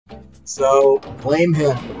So, blame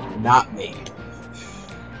him, not me.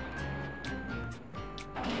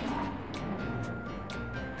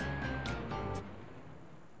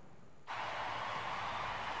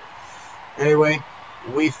 Anyway,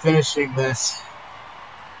 we finishing this.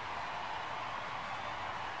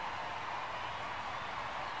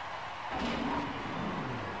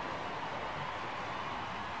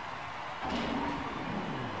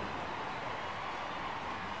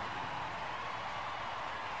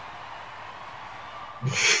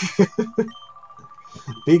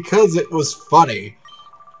 Because it was funny.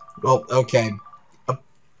 Well, okay.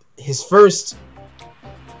 His first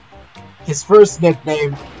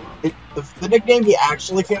nickname, the nickname he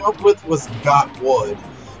actually came up with was Got Wood,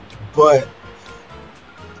 but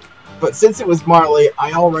since it was Marley,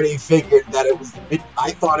 I already figured that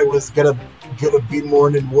I thought it was gonna be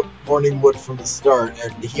Morning Wood from the start,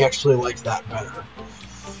 and he actually liked that better.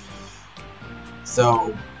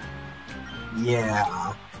 So,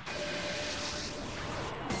 yeah.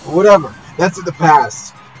 Whatever. That's in the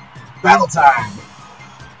past. Battle time!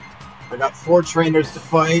 I got 4 trainers to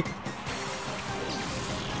fight.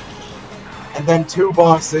 And then 2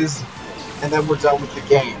 bosses. And then we're done with the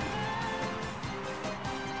game.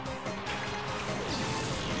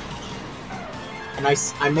 And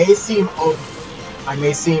I may seem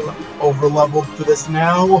over-leveled for this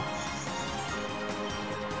now.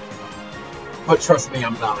 But trust me,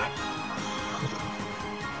 I'm not.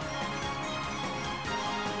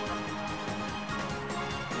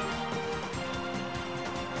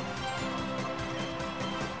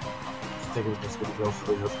 I think we're just gonna go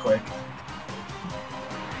through this quick.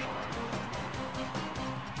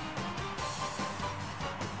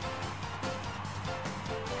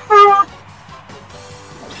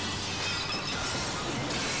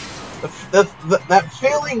 That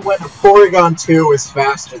feeling when Porygon 2 is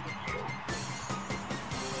faster than you.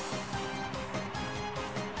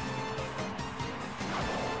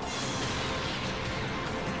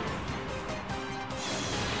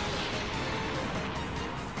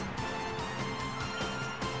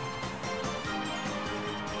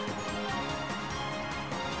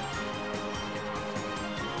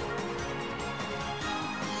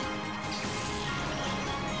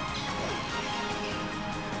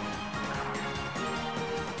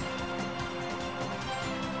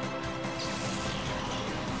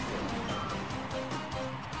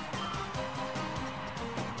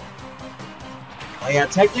 Yeah,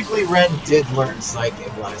 technically Ren did learn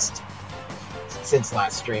Psychic since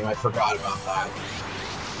last stream. I forgot about that.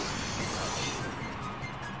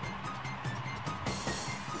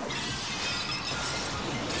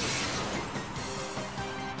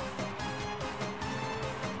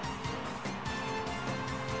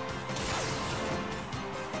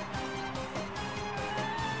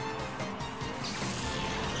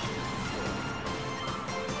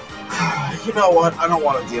 You know what? I don't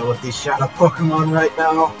want to deal with these shadow Pokemon right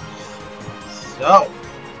now. So.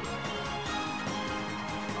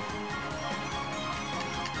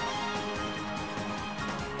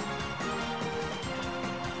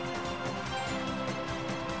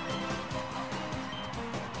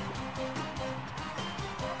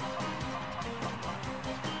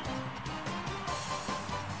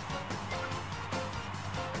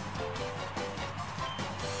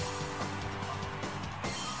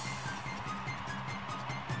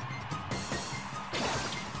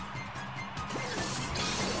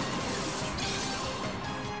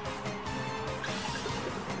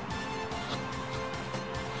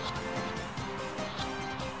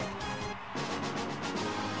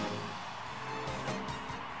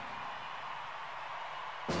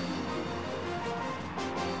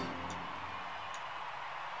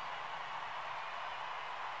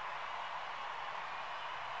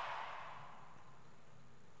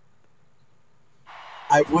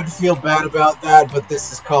 I would feel bad about that, but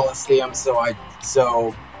this is Coliseum, so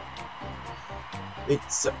if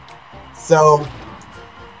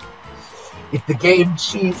the game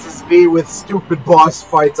cheeses me with stupid boss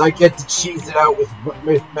fights, I get to cheese it out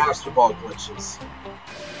with Master Ball glitches.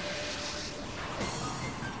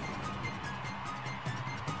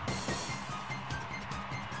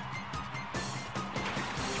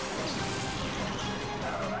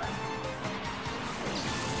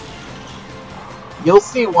 You'll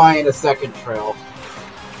see why in a second, Trail.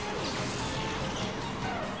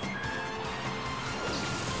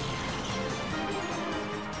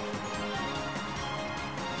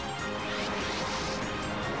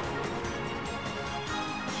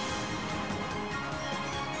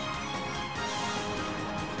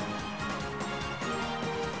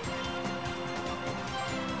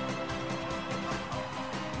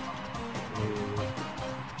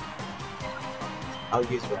 I'll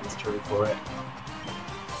use Ren's turn for it.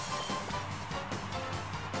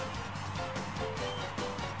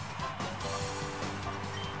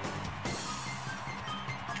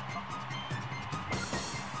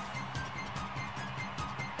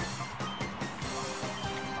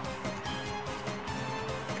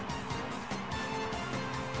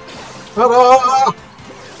 Ta-da!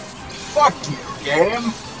 Fuck you,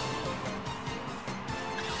 game!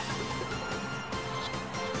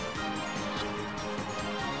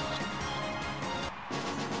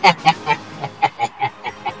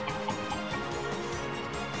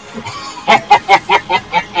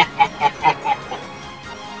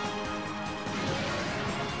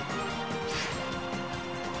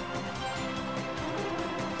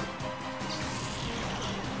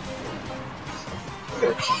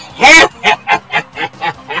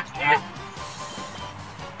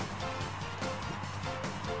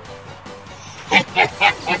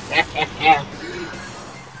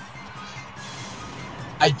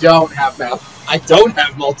 I don't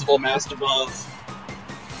have multiple Master Balls.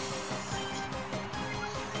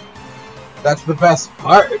 That's the best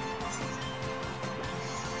part.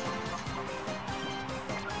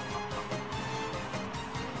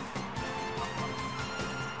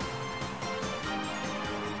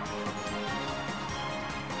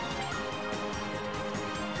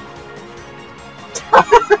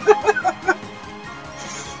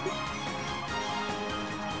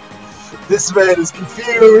 This man is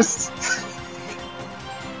confused.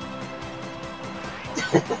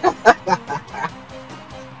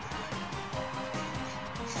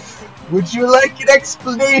 Would you like an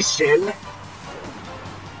explanation?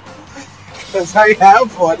 Because I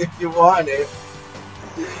have one if you want it.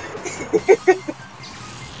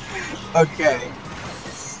 Okay.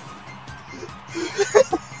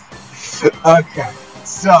 Okay,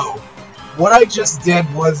 so what I just did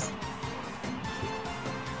was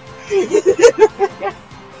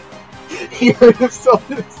you heard of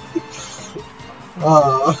something?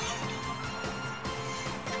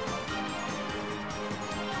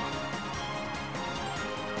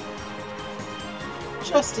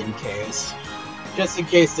 Just in case. Just in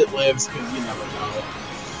case it lives, because you never know.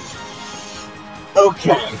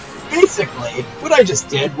 Okay, basically, what I just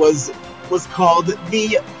did was called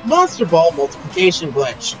the Monster Ball Multiplication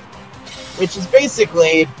Glitch. Which is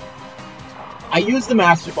basically, I use the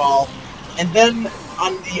Master Ball, and then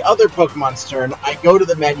on the other Pokemon's turn, I go to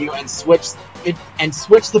the menu and switch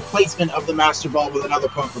the placement of the Master Ball with another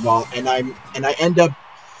Pokeball, and I end up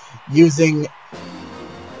using.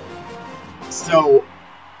 So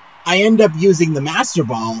I end up using the Master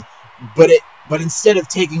Ball, but instead of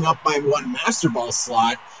taking up my one Master Ball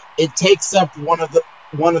slot, it takes up one of the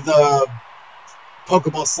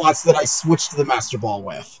Pokeball slots that I switched the Master Ball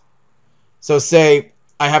with. So say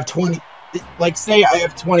I have 20. Say I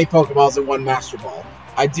have 20 Pokeballs and one Master Ball.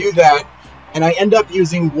 I do that, and I end up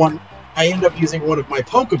using one of my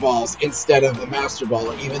Pokeballs instead of the Master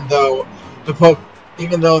Ball, even though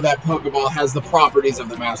that Pokeball has the properties of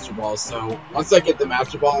the Master Ball. So once I get the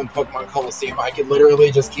Master Ball in Pokemon Coliseum, I can literally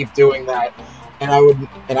just keep doing that, and I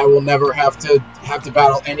will never have to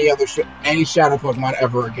battle any Shadow Pokemon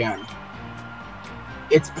ever again.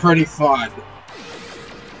 It's pretty fun.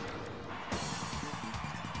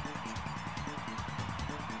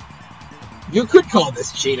 You could call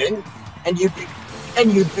this cheating, and you'd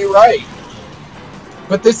be right.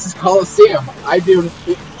 But this is Coliseum. I do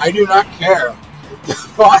not care. The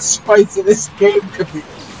boss fights in this game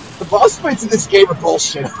are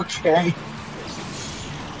bullshit. Okay.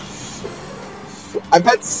 I've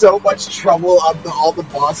had so much trouble on all the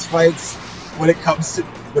boss fights when it comes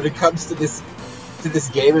to this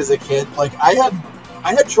game as a kid. Like I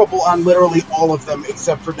had trouble on literally all of them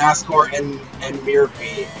except for NASCAR and Mirror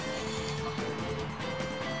B.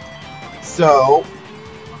 So,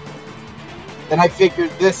 then I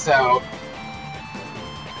figured this out,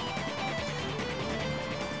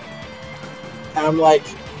 and I'm like,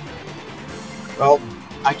 well,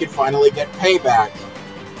 I can finally get payback.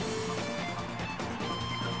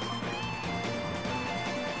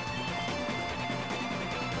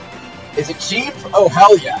 Is it cheap? Oh,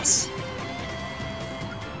 hell yes.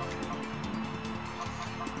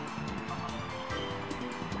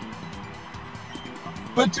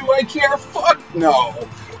 But do I care? Fuck no!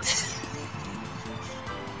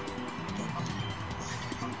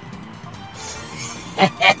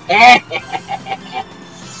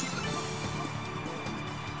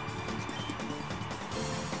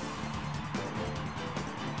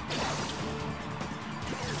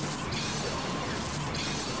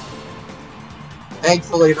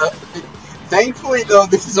 Thankfully, though,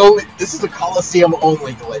 this is a Coliseum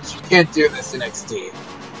only glitch. You can't do this in XD.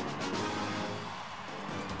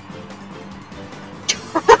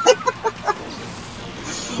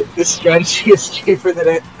 This strategy is cheaper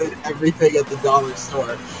than everything at the dollar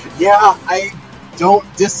store. Yeah, I don't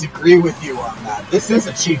disagree with you on that. This is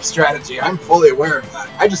a cheap strategy. I'm fully aware of that.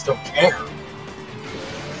 I just don't care.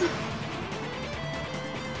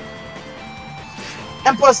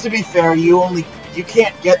 And plus, to be fair, you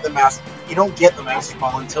can't get the master. You don't get the Master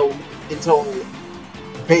Ball until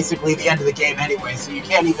basically the end of the game anyway. So you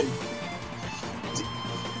can't even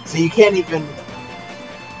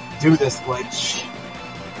do this glitch.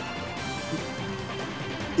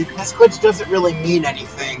 This glitch doesn't really mean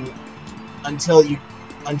anything until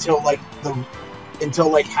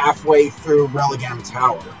halfway through Religam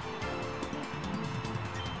Tower.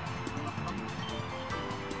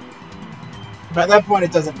 By that point,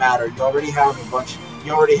 it doesn't matter. You already have a bunch.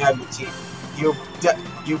 You already have your team.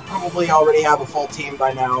 You probably already have a full team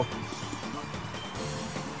by now.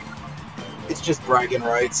 It's just bragging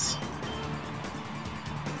rights.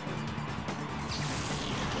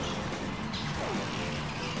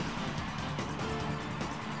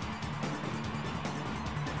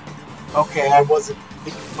 Okay, I wasn't.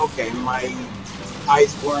 Okay, my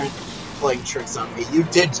eyes weren't playing tricks on me. You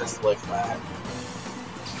did just lift that.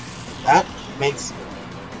 That makes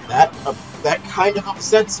that kind of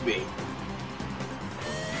upsets me.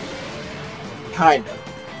 Kind of.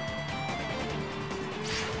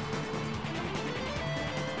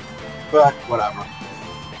 But whatever.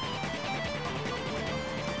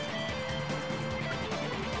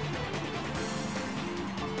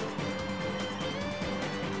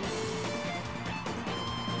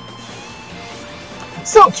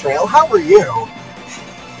 So, Trail, how are you?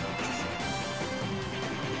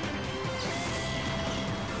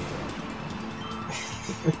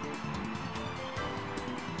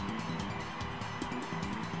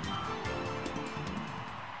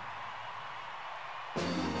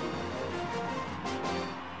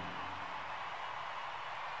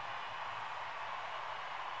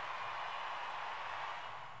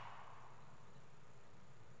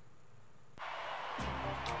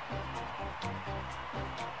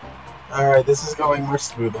 Alright, this is going more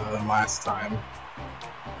smoother than last time.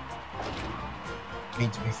 I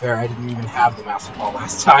mean, to be fair, I didn't even have the Master Ball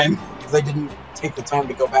last time, because I didn't take the time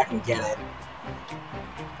to go back and get it.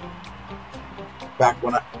 Back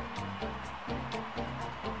when I...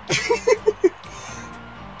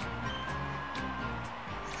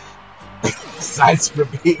 Besides for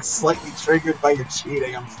being slightly triggered by your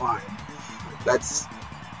cheating, I'm fine. That's...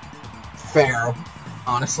 fair,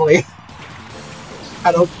 honestly.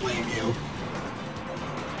 I don't blame you.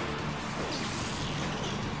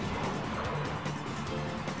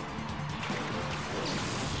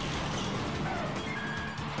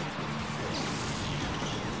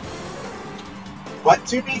 But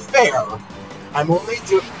to be fair, I'm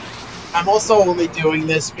also only doing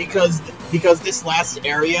this because this last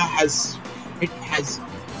area has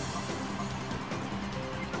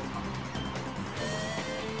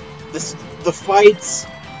the fights.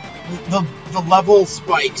 The level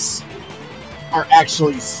spikes are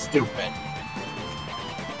actually stupid.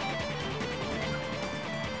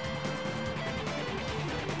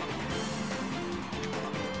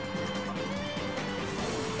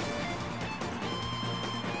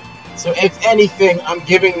 So if anything, I'm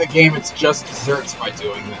giving the game its just desserts by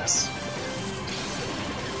doing this.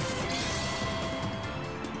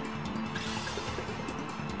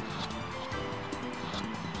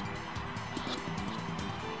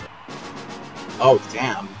 Oh,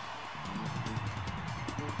 damn.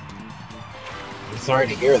 I'm sorry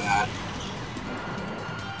to hear that.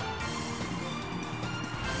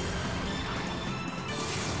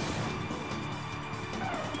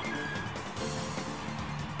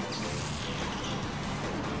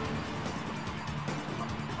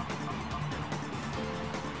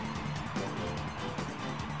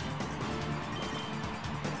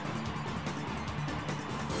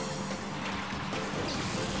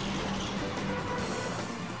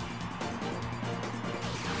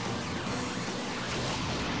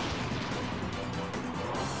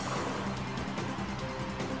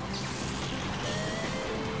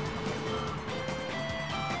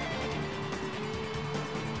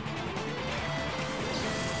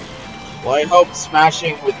 Well, I hope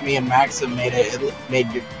smashing with me and Maxim made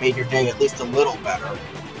your day at least a little better.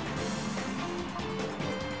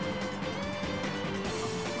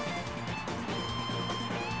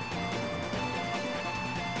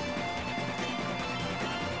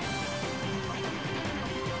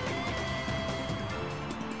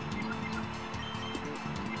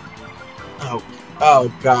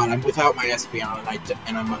 Oh god, I'm without my Espeon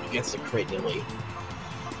and I'm up against a Cradilly.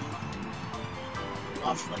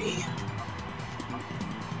 Lovely.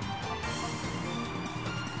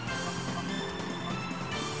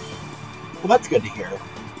 Well, that's good to hear.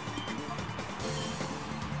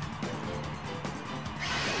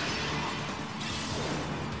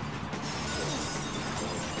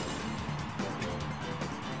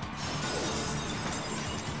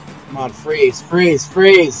 Come on, freeze, freeze,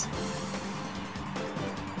 freeze!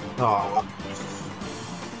 Aww.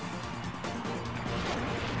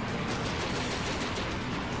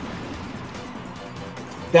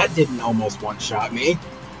 That didn't almost one-shot me.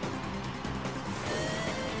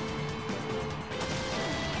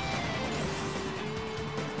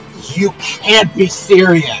 You can't be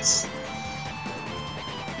serious!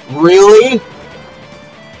 Really?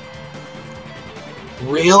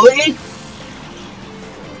 Really?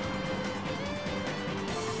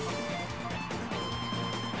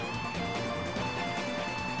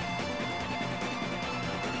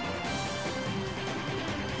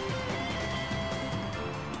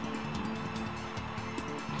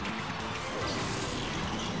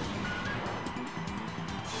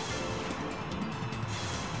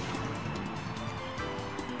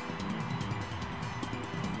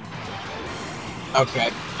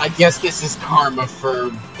 Okay, I guess this is karma for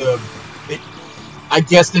the... I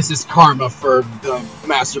guess this is karma for the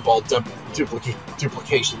Master Ball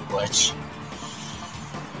duplication glitch.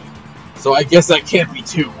 So I guess I can't be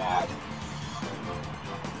too mad.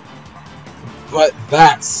 But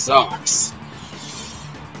that sucks.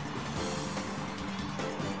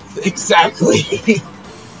 Exactly.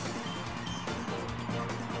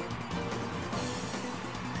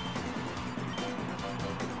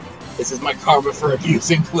 This is my karma for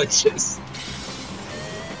abusing glitches.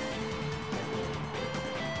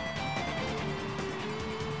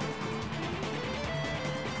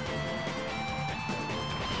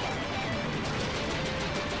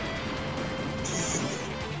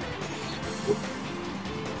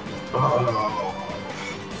 Oh.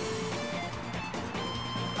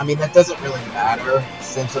 I mean, that doesn't really matter,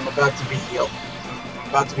 since I'm about to be healed. I'm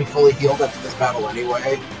about to be fully healed after this battle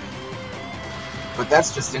anyway. But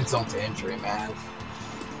that's just insult to injury, man.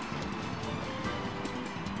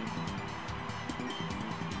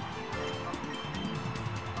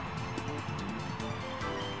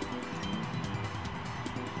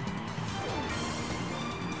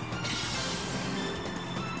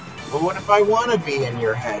 But what if I want to be in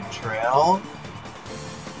your head, Trail?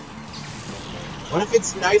 What if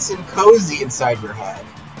it's nice and cozy inside your head?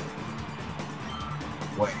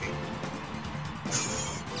 Wait.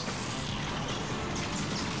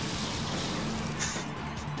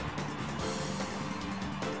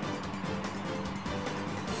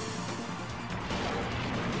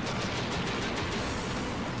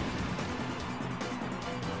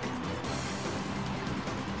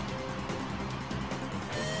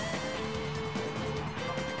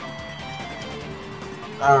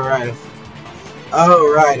 Alright.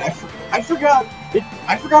 Oh, right. I forgot.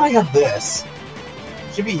 I forgot I had this.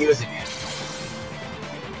 Should be using it.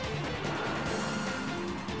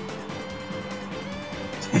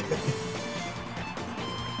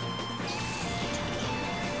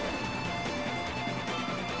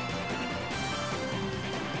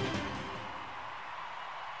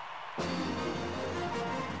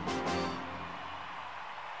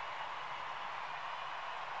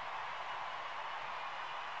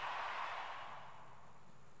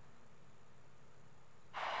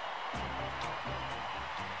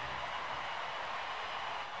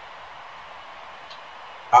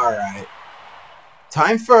 Alright.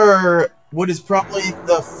 Time for what is probably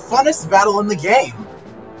the funnest battle in the game.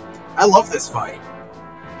 I love this fight.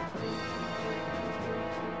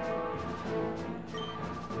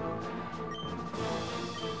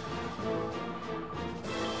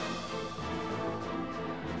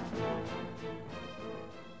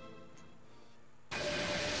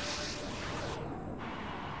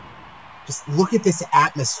 Just look at this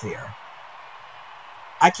atmosphere.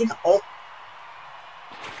 I can...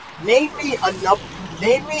 Name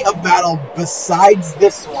me a battle besides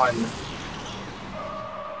this one.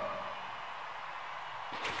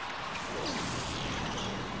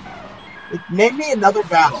 Name me another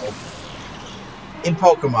battle in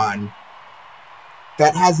Pokemon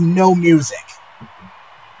that has no music.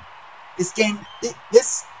 This game,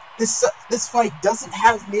 this fight doesn't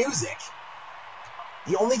have music.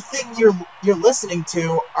 The only thing you're listening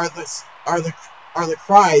to are the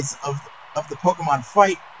cries of the Pokemon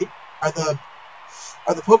fight. Are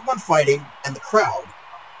the Pokemon fighting and the crowd.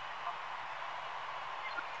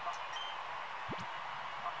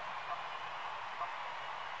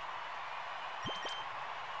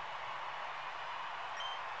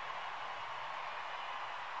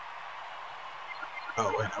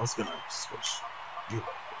 Oh, wait, I was gonna switch you.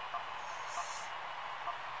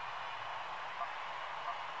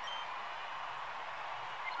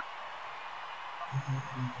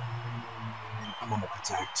 I'm gonna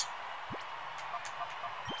protect.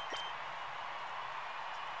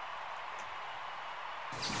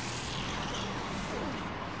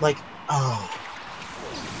 Like, oh.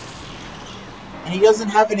 And he doesn't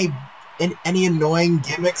have any annoying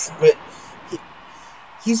gimmicks, but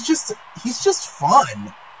he's just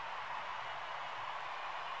fun.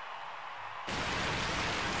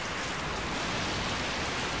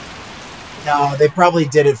 No, they probably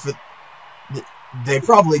did it for. They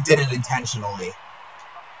probably did it intentionally.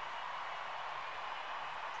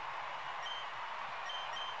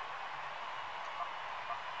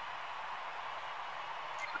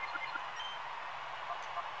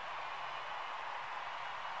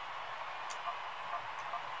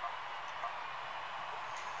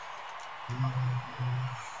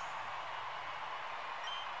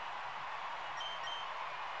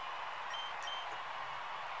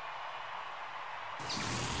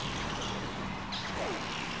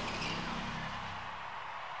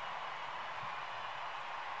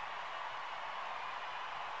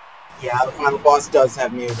 Yeah, the final boss does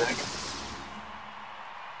have music,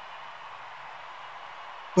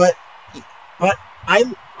 but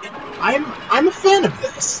I'm a fan of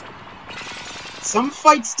this. Some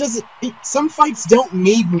fights don't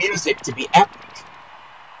need music to be epic.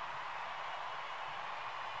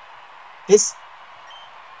 This.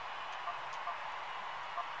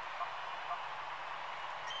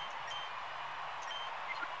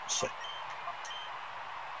 Shit.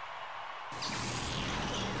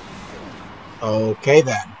 Okay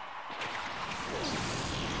then.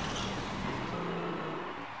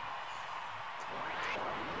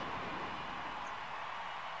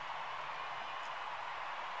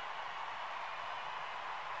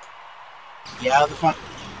 Yeah, the fun.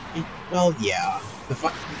 Well, yeah, the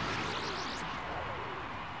fun.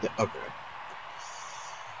 Okay.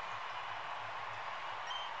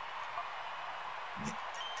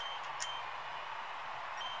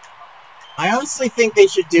 I honestly think they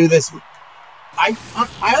should do this. I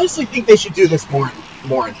honestly think they should do this more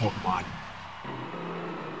in Pokemon,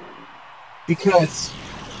 because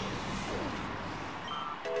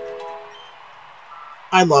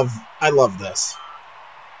I love this.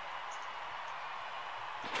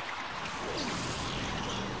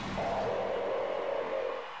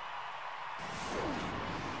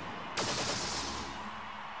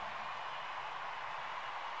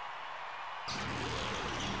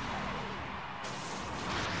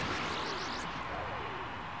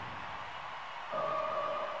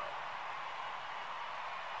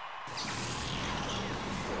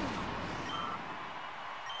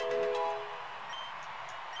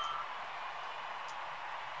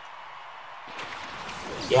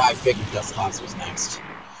 Yeah, I figured Dusclops was next.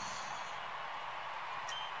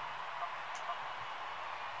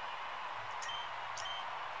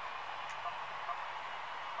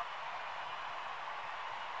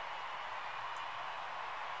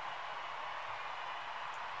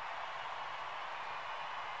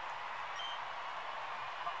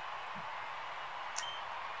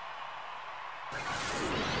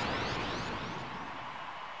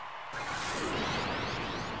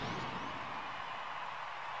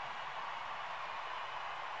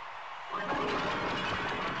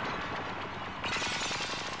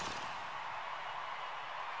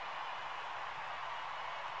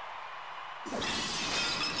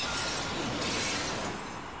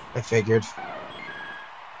 I figured.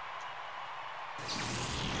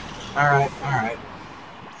 Alright.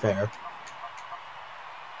 Fair.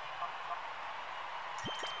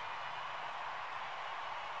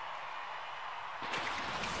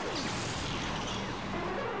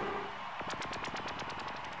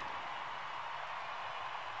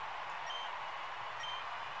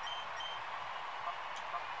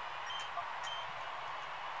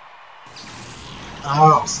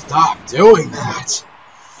 Oh, stop doing that!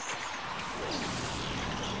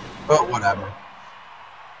 But whatever.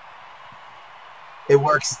 It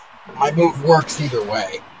works. My move works either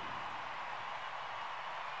way.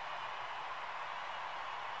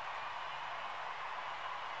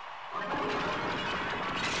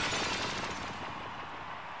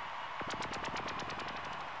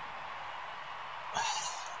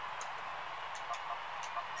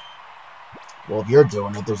 Well, if you're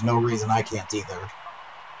doing it, there's no reason I can't either.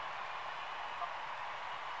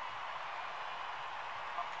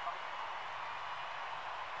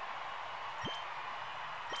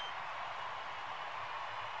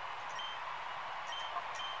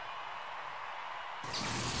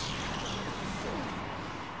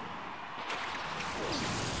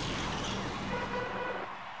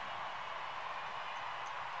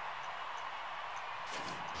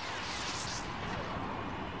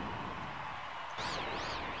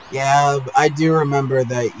 Yeah, I do remember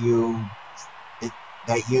that you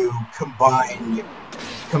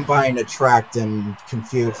combine attract and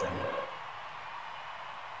confusion.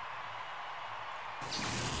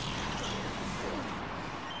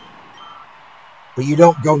 But you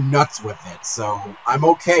don't go nuts with it, so I'm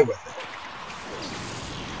okay with it.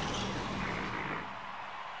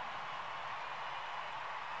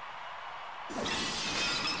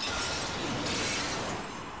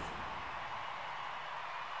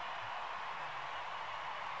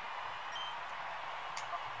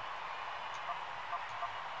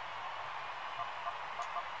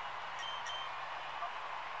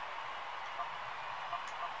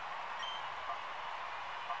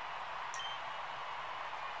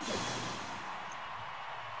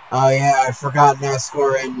 Oh yeah, I forgot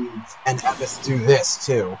NASCAR and Evis do this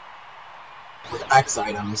too. With X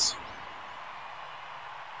items.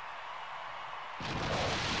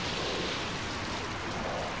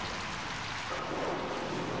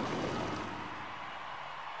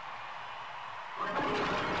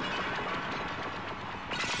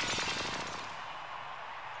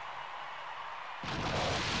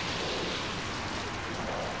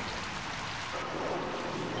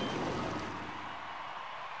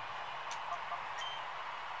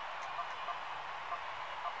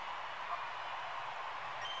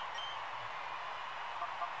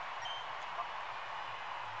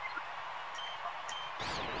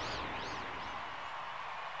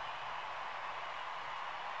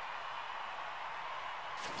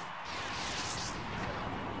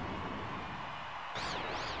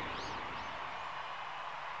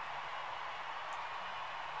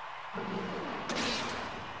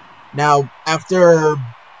 Now, after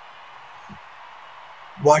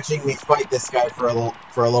watching me fight this guy for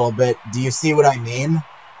a little bit, do you see what I mean?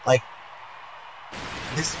 Like,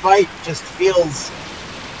 this fight just feels...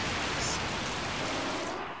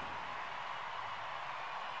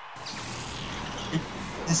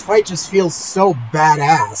 This fight just feels so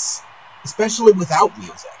badass, especially without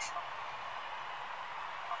music.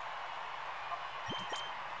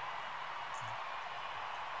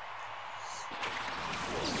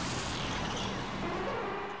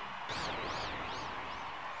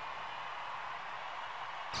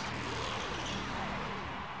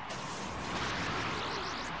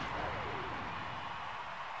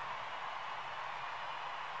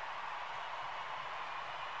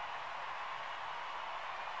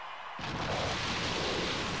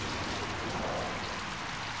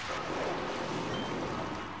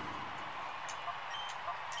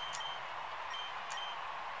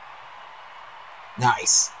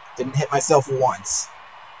 Nice. Didn't hit myself once.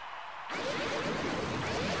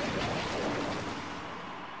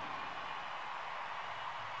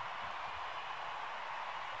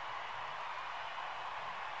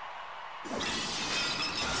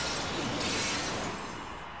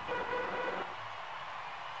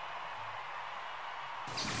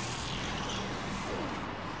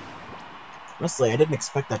 Honestly, I didn't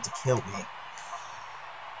expect that to kill me.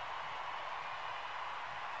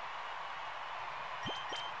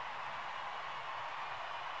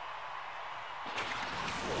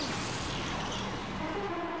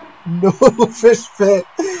 No fish pit.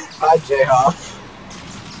 Hi, Jayhawk.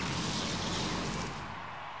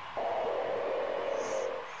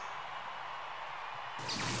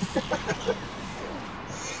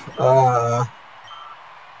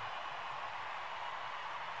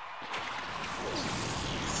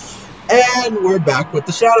 And we're back with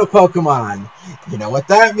the Shadow Pokemon. You know what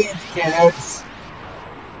that means, kiddos.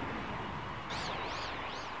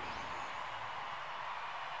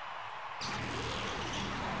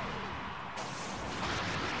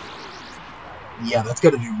 Yeah, that's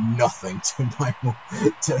gonna do nothing to my...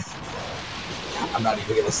 I'm not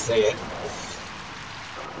even gonna say it.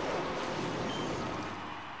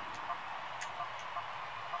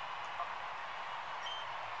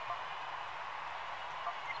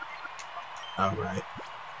 Alright.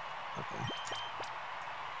 Okay.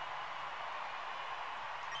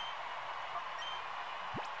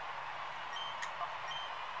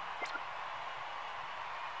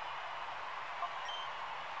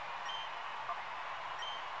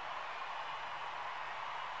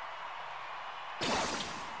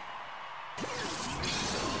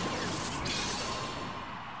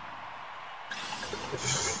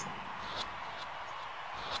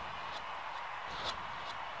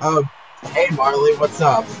 Oh, hey Marley, what's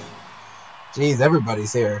up? Jeez,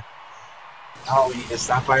 everybody's here. Oh, we need a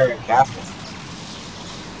Sapphire and Captain.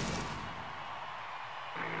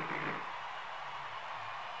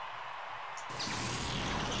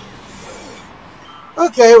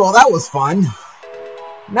 Okay, well that was fun.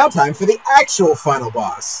 Now time for the actual final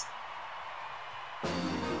boss.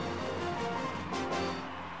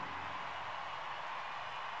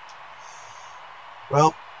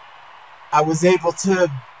 Well, I was able to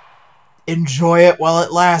enjoy it while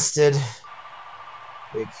it lasted.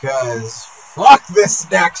 Because fuck this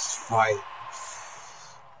next fight.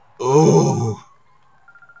 Ooh.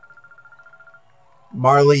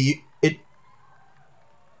 Marley,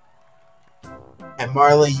 and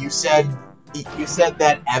Marley, you said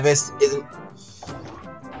that Evis isn't.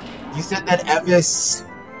 You said that Evis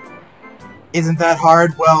isn't that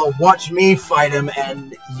hard. Well, watch me fight him,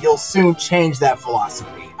 and you'll soon change that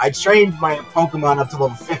philosophy. I trained my Pokemon up to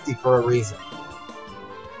level 50 for a reason.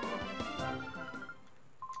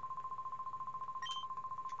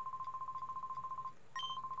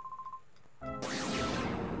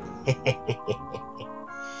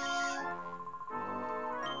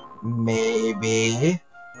 Maybe.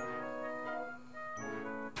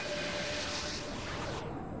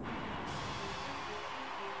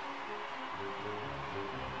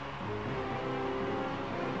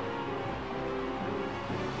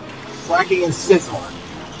 Fracking and Sizzle.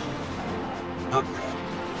 Okay.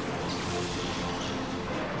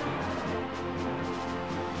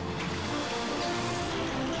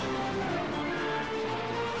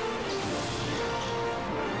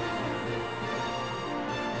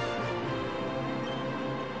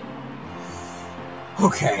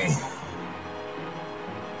 Okay.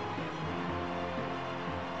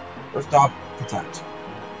 First off, protect.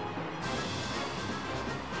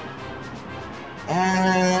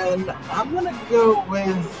 And I'm gonna go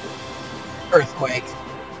with Earthquake.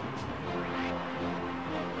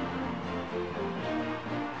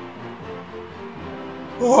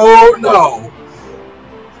 Oh no!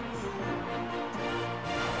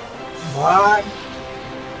 What?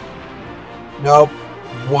 Nope.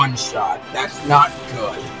 One shot. That's not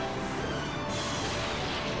good.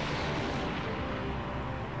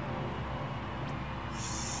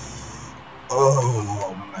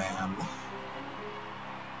 Oh man.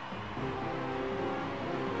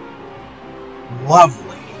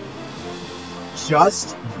 Lovely.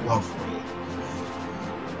 Just lovely.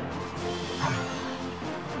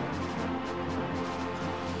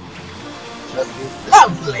 Just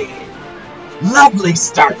lovely. Lovely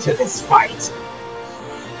start to this fight.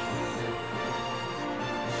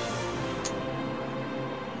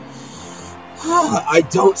 I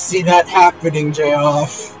don't see that happening,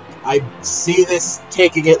 J-Off. I see this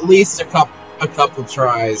taking at least a couple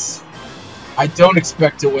tries. I don't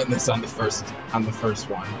expect to win this on the first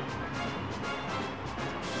one.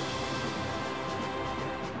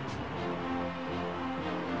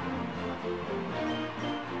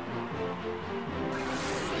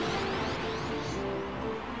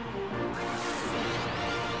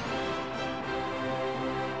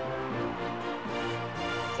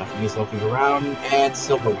 Stephanie's looking around, and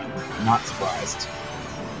Silverwind. Not surprised.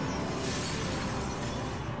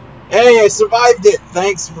 Hey, I survived it!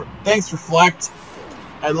 Thanks, Reflect.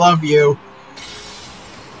 I love you.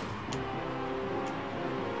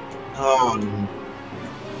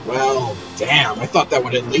 Well, damn, I thought that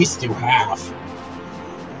would at least do half.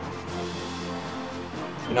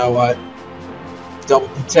 You know what? Double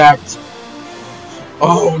protect.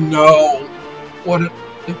 Oh no! What a...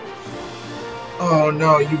 Oh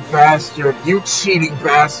no, you bastard. You cheating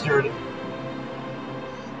bastard.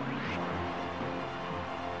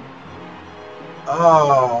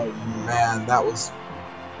 Oh man, that was...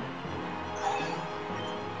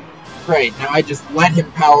 Great, now I just let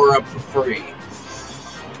him power up for free.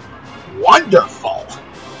 Wonderful!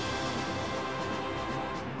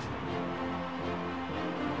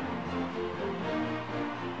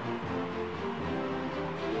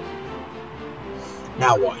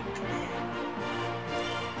 Now what?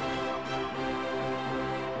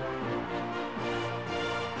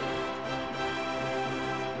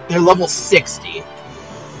 They're level 60.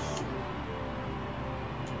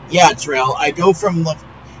 Yeah, Trail, I go from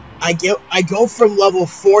level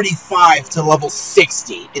 45 to level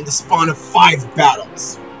 60 in the span of 5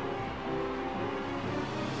 battles.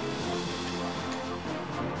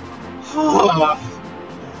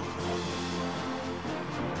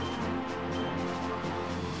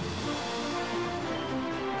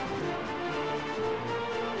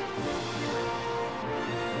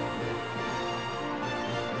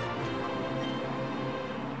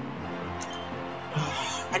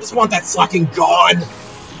 I just want that sucking gone.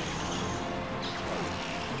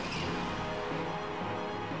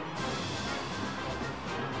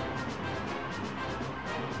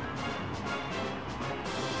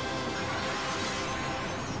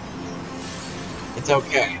 It's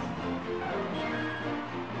okay.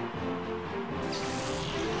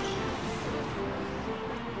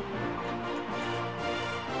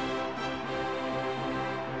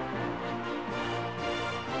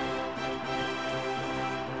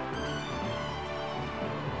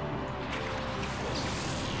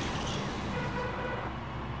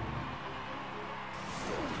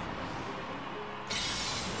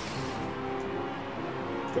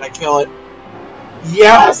 Did I kill it?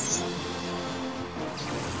 Yes!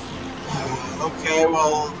 Okay,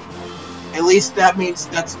 well, at least that means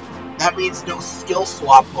no skill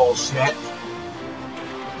swap bullshit.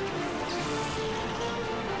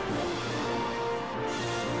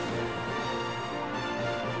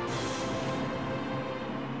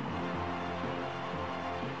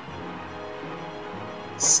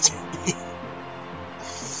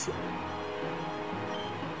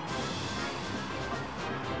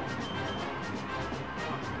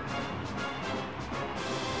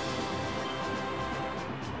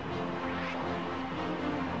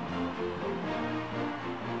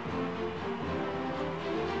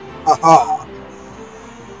 Haha.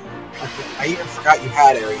 I even forgot you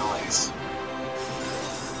had aerial ace.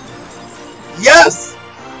 Yes!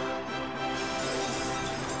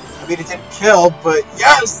 I mean, it didn't kill, but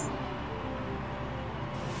yes!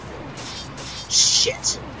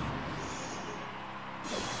 Shit.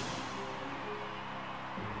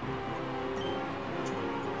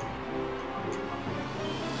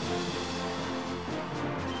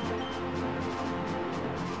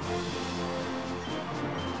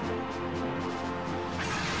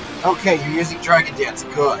 Okay, you're using Dragon Dance.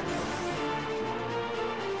 Good.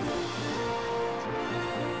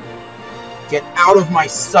 Get out of my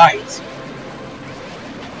sight.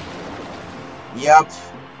 Yep.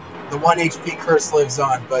 The 1 HP curse lives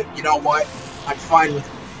on, but you know what? I'm fine.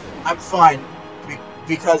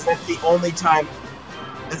 Because that's the only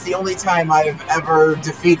time I've ever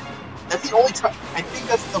defeated. That's the only time. I think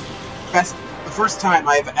that's the first time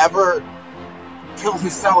I've ever killed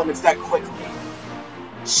his elements that quickly.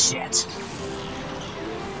 Shit.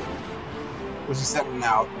 What's he sending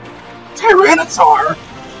out? Tyranitar!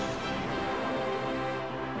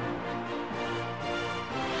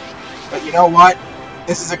 But you know what?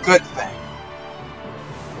 This is a good thing.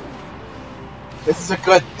 This is a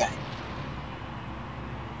good thing.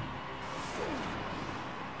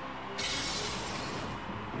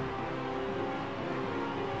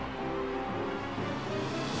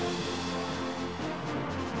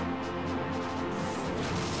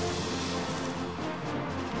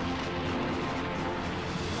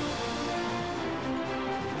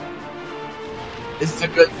 This is a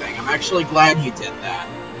good thing. I'm actually glad he did that.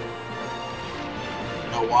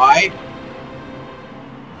 You know why?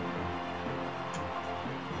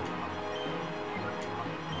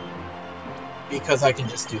 Because I can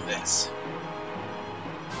just do this.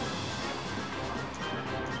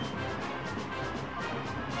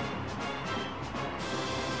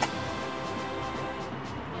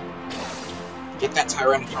 Get that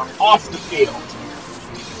Tyranitar off the field.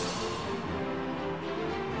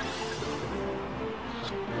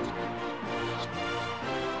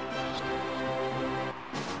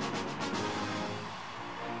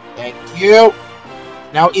 Thank you.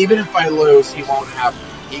 Now, even if I lose, he won't have.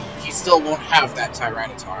 He still won't have that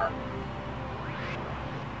Tyranitar.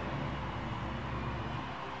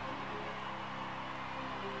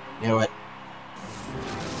 Knew it.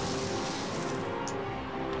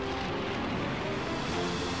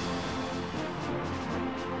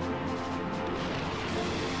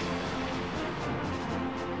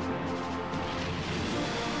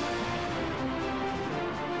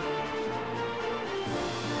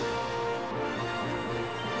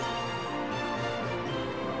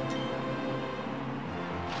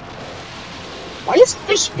 Why is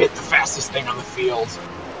Fish Pit the fastest thing on the field?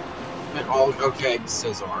 Okay,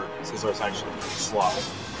 Scizor. Scizor's actually pretty slow.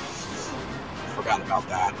 Forgot about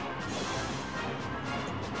that.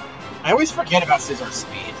 I always forget about Scizor's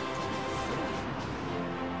speed.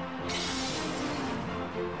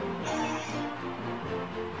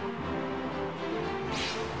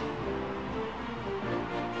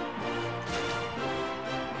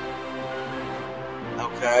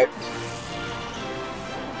 Okay.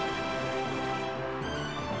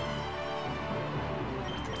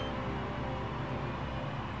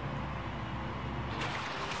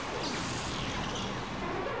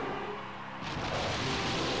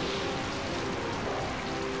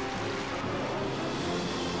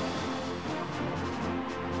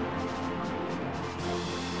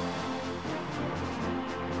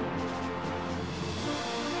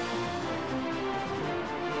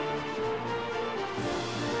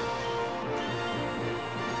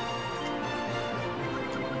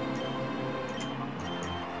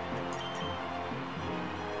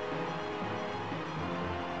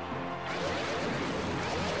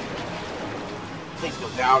 Please go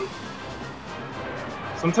down.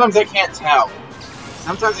 Sometimes I can't tell.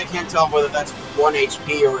 Sometimes I can't tell whether that's 1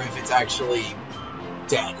 HP or if it's actually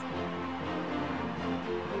dead.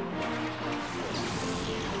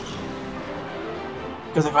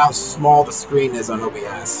 Because of how small the screen is on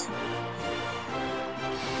OBS.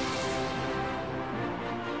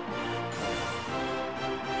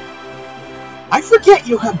 I forget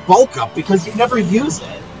you have bulk up because you never use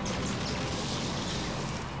it.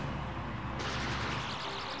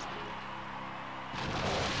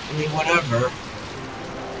 I mean, whatever.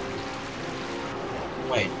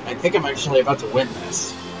 Wait, I think I'm actually about to win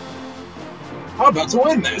this. I'm about to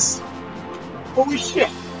win this! Holy shit!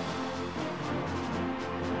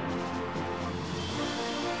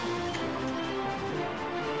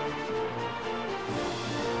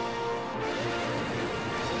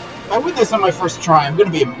 If I win this on my first try, I'm gonna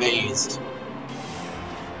be amazed.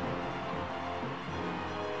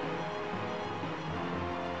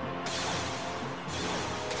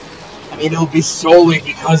 I mean, it'll be solely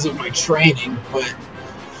because of my training, but...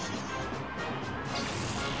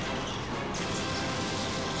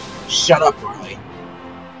 Shut up, Marley.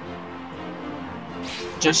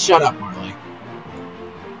 Just shut up, Marley.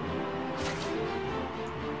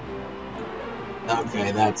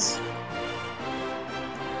 Okay, that's...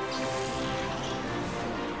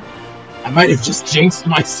 I might have just jinxed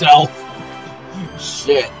myself.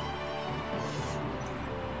 Shit.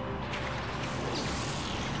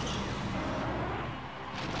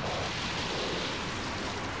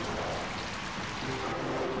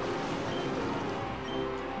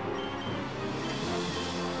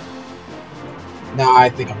 No, I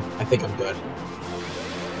think I'm good.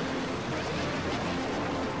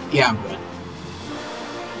 Yeah, I'm good.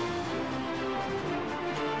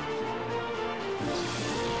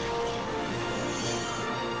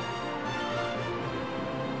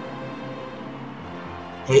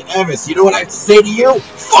 Hey, Evis, you know what I have to say to you?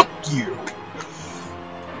 Fuck you!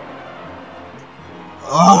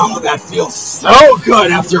 Oh, that feels so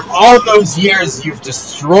good after all those years you've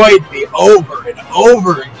destroyed me over and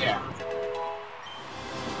over again.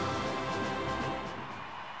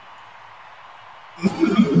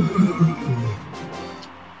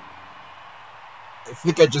 I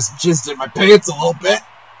think I just jizzed in my pants a little bit.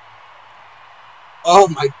 Oh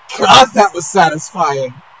my god, that was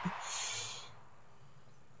satisfying.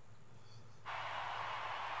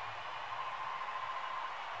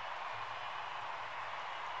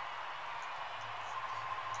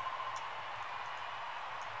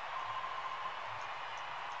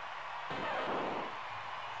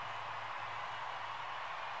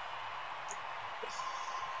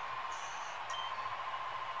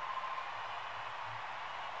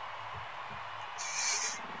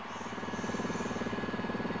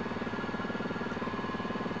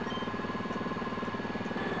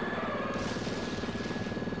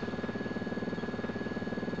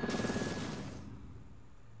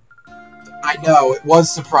 I know, it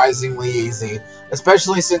was surprisingly easy.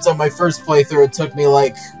 Especially since on my first playthrough it took me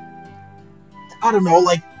like... I don't know,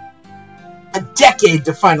 like... a decade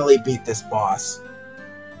to finally beat this boss.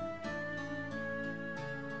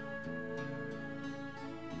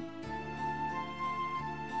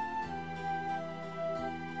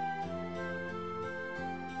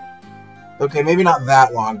 Okay, maybe not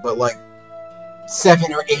that long, but like...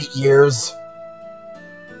 7 or 8 years.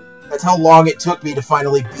 That's how long it took me to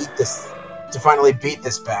finally beat this...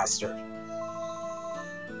 bastard.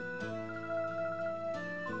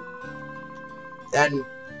 And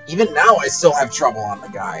even now I still have trouble on the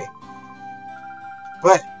guy.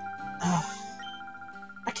 But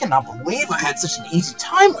I cannot believe I had such an easy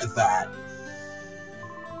time with that.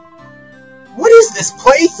 What is this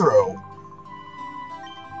playthrough?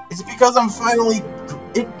 Is it because I'm finally...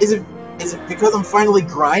 Is it because I'm finally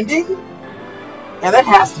grinding? Yeah, that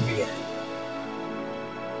has to be it.